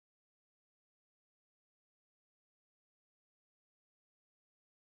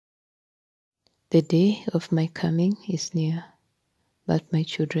The day of my coming is near, but my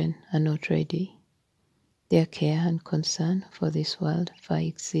children are not ready. Their care and concern for this world far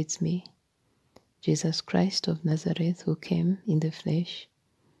exceeds me. Jesus Christ of Nazareth, who came in the flesh,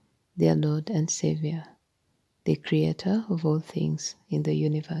 their Lord and Savior, the Creator of all things in the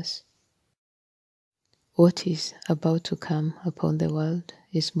universe. What is about to come upon the world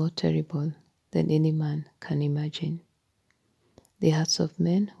is more terrible than any man can imagine. The hearts of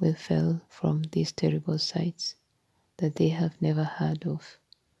men will fail from these terrible sights that they have never heard of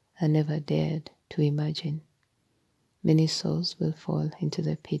and never dared to imagine. Many souls will fall into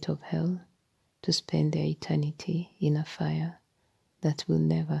the pit of hell to spend their eternity in a fire that will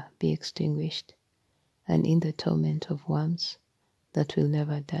never be extinguished and in the torment of worms that will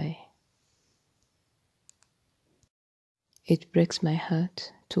never die. It breaks my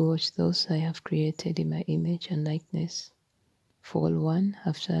heart to watch those I have created in my image and likeness fall one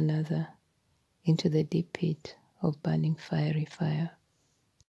after another into the deep pit of burning fiery fire.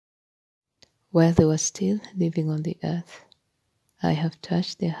 While they were still living on the earth, I have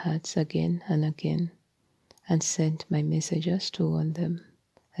touched their hearts again and again and sent my messengers to warn them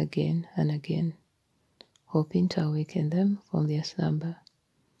again and again, hoping to awaken them from their slumber,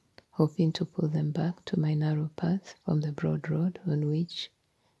 hoping to pull them back to my narrow path from the broad road on which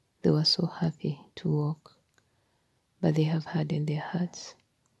they were so happy to walk. But they have hardened their hearts,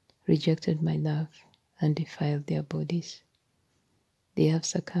 rejected my love, and defiled their bodies. They have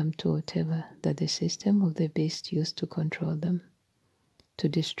succumbed to whatever that the system of the beast used to control them, to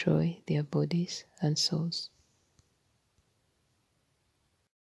destroy their bodies and souls.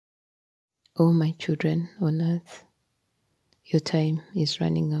 O my children on earth, your time is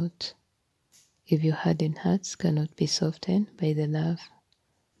running out. If your hardened hearts cannot be softened by the love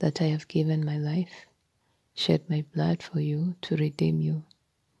that I have given my life, shed my blood for you to redeem you,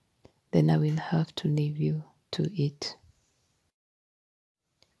 then I will have to leave you to it.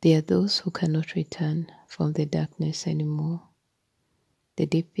 There are those who cannot return from the darkness anymore. The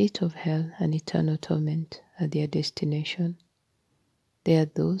deep pit of hell and eternal torment are their destination. There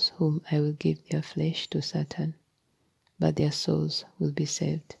are those whom I will give their flesh to Satan, but their souls will be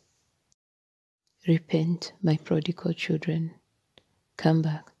saved. Repent, my prodigal children. Come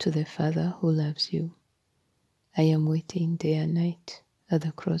back to the Father who loves you. I am waiting day and night at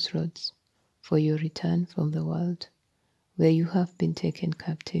the crossroads for your return from the world, where you have been taken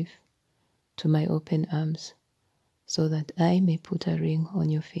captive, to my open arms, so that I may put a ring on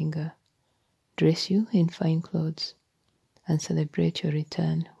your finger, dress you in fine clothes, and celebrate your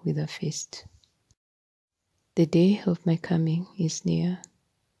return with a feast. The day of my coming is near.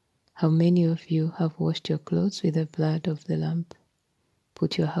 How many of you have washed your clothes with the blood of the Lamb,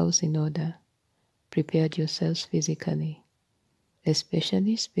 put your house in order, prepared yourselves physically,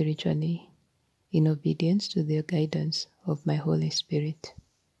 especially spiritually, in obedience to the guidance of my Holy Spirit?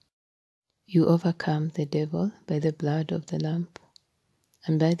 You overcome the devil by the blood of the Lamb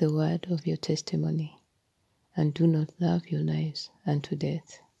and by the word of your testimony, and do not love your lives unto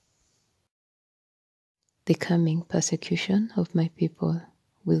death. The coming persecution of my people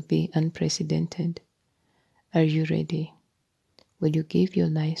will be unprecedented. Are you ready? Will you give your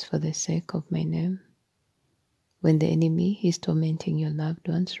lives for the sake of my name? When the enemy is tormenting your loved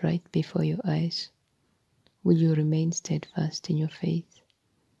ones right before your eyes, will you remain steadfast in your faith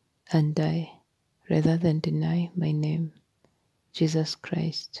and die rather than deny my name, Jesus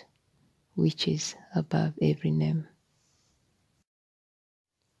Christ, which is above every name?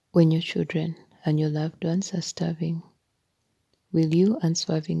 When your children and your loved ones are starving, will you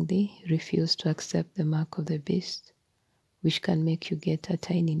unswervingly refuse to accept the mark of the beast, which can make you get a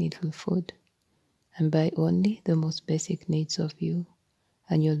tiny little food and buy only the most basic needs of you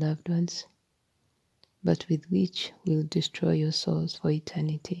and your loved ones, but with which will destroy your souls for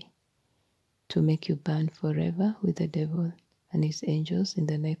eternity, to make you burn forever with the devil and his angels in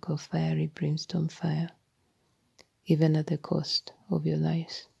the lake of fiery brimstone fire, even at the cost of your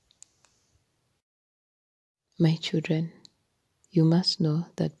lives? My children, you must know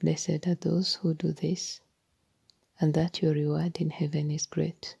that blessed are those who do this, and that your reward in heaven is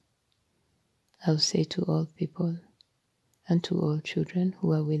great. I'll say to all people and to all children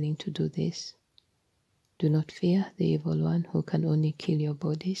who are willing to do this, do not fear the evil one who can only kill your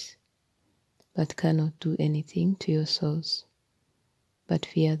bodies, but cannot do anything to your souls, but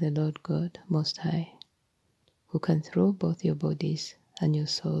fear the Lord God Most High, who can throw both your bodies and your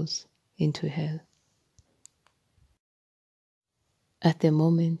souls into hell. At the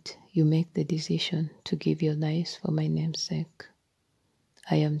moment you make the decision to give your lives for my name's sake,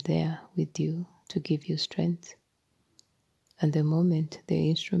 I am there with you to give you strength. And the moment the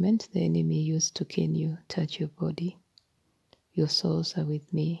instrument the enemy used to kill you touch your body, your souls are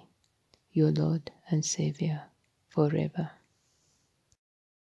with me, your Lord and Savior, forever.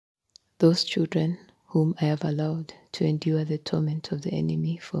 Those children whom I have allowed to endure the torment of the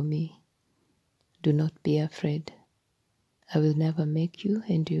enemy for me, do not be afraid. I will never make you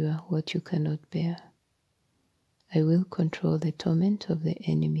endure what you cannot bear. I will control the torment of the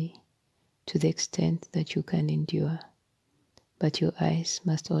enemy to the extent that you can endure, but your eyes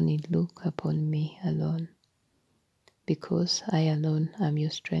must only look upon me alone, because I alone am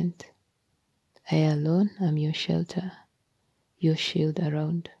your strength. I alone am your shelter, your shield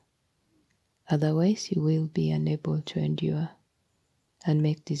around. Otherwise you will be unable to endure and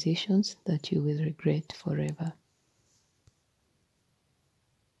make decisions that you will regret forever.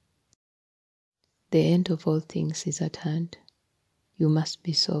 The end of all things is at hand. You must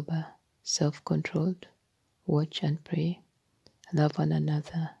be sober, self-controlled, watch and pray, love one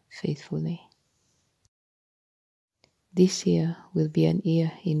another faithfully. This year will be an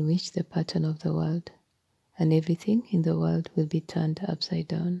year in which the pattern of the world and everything in the world will be turned upside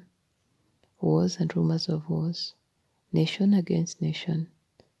down. Wars and rumors of wars, nation against nation,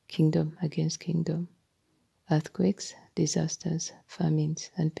 kingdom against kingdom, earthquakes, disasters,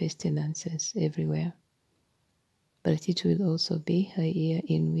 famines, and pestilences everywhere. But it will also be a year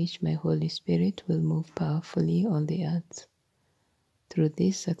in which my Holy Spirit will move powerfully on the earth. Through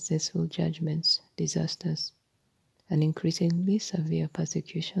these successful judgments, disasters, and increasingly severe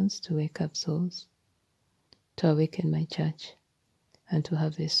persecutions to wake up souls, to awaken my church, and to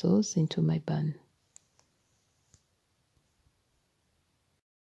harvest souls into my barn.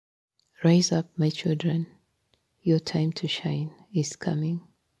 Rise up, my children. Your time to shine is coming.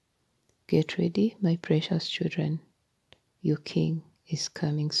 Get ready, my precious children. Your King is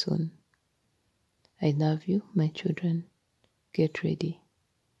coming soon. I love you, my children. Get ready.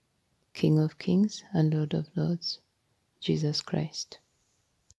 King of kings and Lord of lords, Jesus Christ.